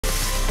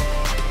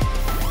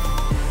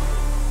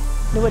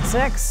New at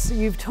 6,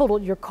 you've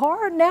totaled your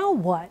car, now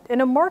what? In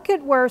a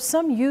market where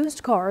some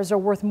used cars are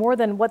worth more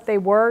than what they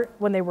were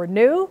when they were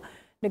new,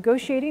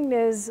 negotiating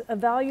is a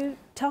value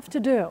tough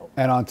to do.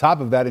 And on top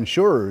of that,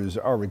 insurers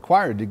are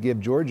required to give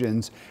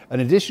Georgians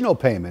an additional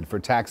payment for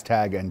tax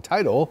tag and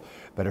title.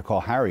 Better Call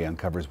Harry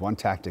uncovers one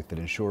tactic that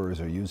insurers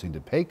are using to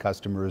pay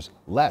customers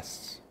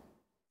less.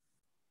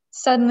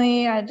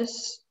 Suddenly, I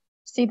just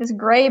see this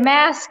gray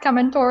mass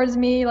coming towards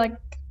me, like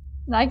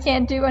I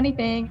can't do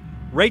anything.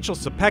 Rachel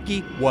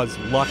Sapecki was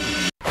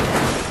lucky.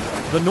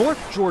 The North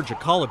Georgia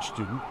college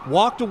student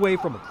walked away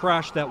from a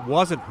crash that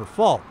wasn't her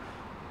fault,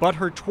 but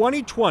her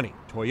 2020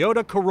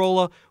 Toyota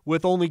Corolla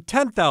with only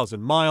 10,000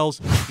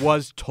 miles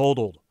was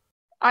totaled.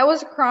 I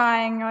was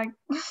crying, like,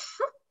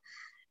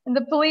 and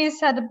the police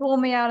had to pull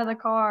me out of the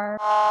car.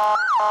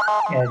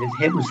 Yeah, it just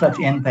hit with such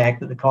impact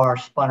that the car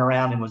spun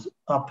around and was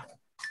up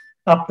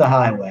the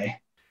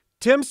highway.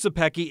 Tim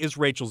Sapecki is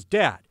Rachel's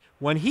dad.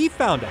 When he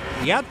found out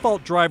the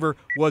at-fault driver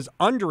was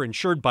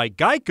underinsured by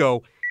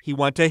Geico, he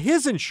went to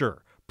his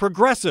insurer,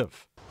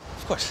 Progressive.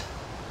 Of course.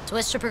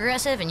 Switch to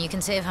Progressive and you can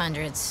save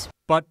hundreds.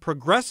 But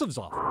Progressive's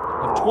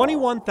offer of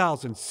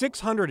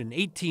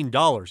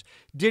 $21,618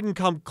 didn't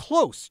come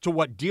close to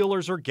what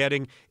dealers are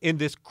getting in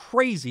this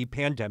crazy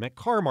pandemic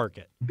car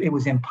market. It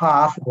was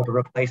impossible to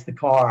replace the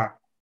car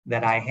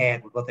that I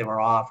had with what they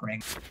were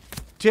offering.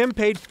 Tim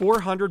paid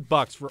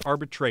 $400 for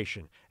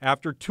arbitration.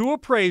 After 2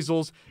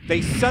 appraisals,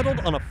 they settled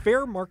on a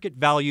fair market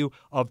value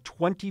of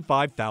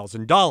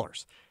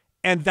 $25,000.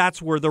 And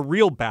that's where the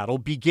real battle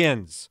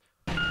begins.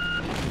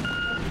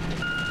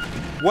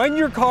 When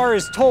your car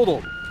is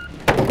totaled,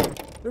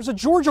 there's a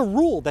Georgia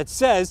rule that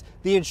says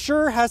the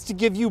insurer has to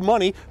give you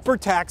money for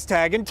tax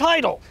tag and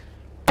title.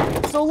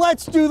 So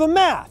let's do the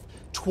math.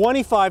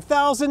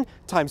 25,000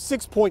 times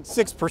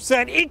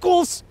 6.6%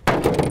 equals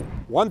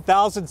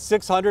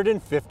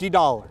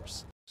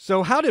 $1,650.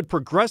 So how did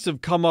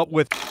Progressive come up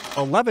with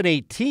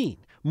 $1,118,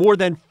 more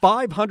than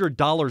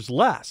 $500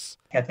 less?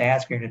 I had to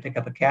ask her to pick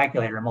up a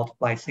calculator and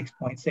multiply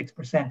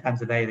 6.6%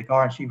 times the value of the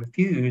car, and she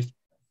refused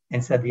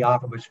and said the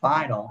offer was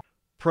final.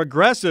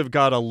 Progressive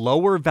got a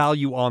lower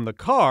value on the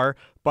car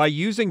by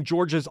using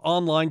Georgia's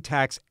online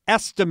tax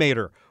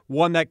estimator,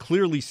 one that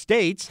clearly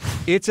states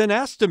it's an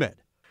estimate.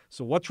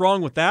 So what's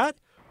wrong with that?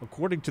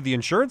 According to the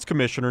insurance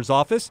commissioner's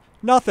office,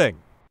 nothing.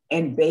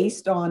 And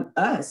based on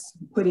us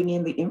putting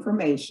in the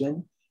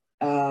information,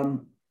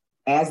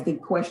 as the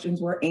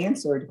questions were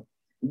answered,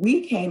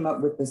 we came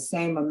up with the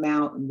same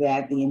amount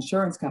that the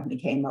insurance company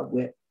came up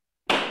with.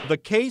 The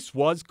case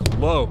was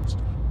closed.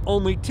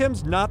 Only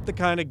Tim's not the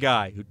kind of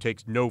guy who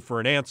takes no for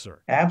an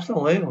answer.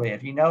 Absolutely.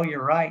 If you know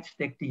you're right,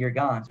 stick to your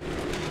guns.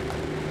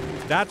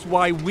 That's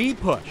why we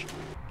pushed.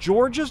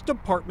 Georgia's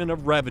Department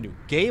of Revenue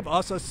gave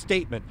us a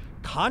statement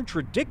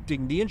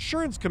contradicting the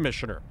insurance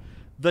commissioner.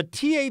 The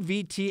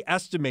TAVT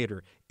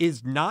estimator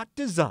is not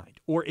designed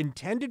or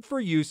intended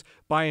for use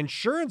by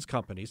insurance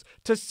companies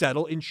to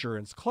settle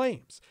insurance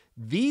claims.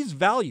 These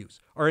values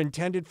are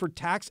intended for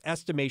tax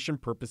estimation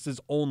purposes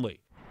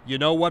only. You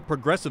know what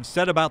Progressive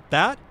said about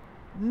that?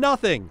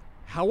 Nothing.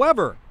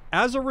 However,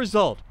 as a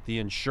result, the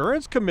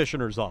insurance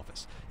commissioner's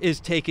office is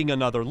taking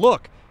another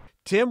look.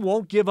 Tim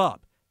won't give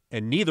up,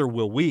 and neither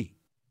will we.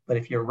 But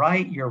if you're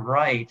right, you're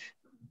right.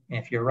 And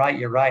if you're right,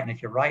 you're right. And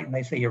if you're right and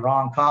they say you're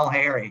wrong, call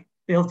Harry.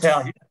 He'll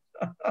tell you.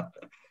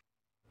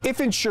 If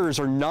insurers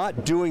are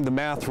not doing the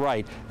math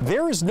right,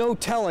 there is no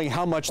telling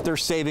how much they're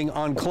saving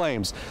on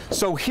claims.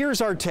 So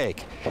here's our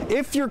take.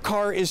 If your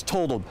car is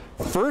totaled,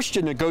 first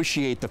you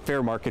negotiate the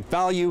fair market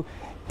value,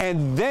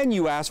 and then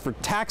you ask for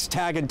tax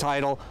tag and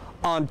title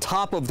on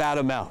top of that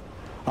amount.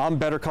 I'm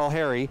Better Call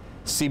Harry,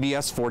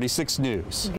 CBS 46 News.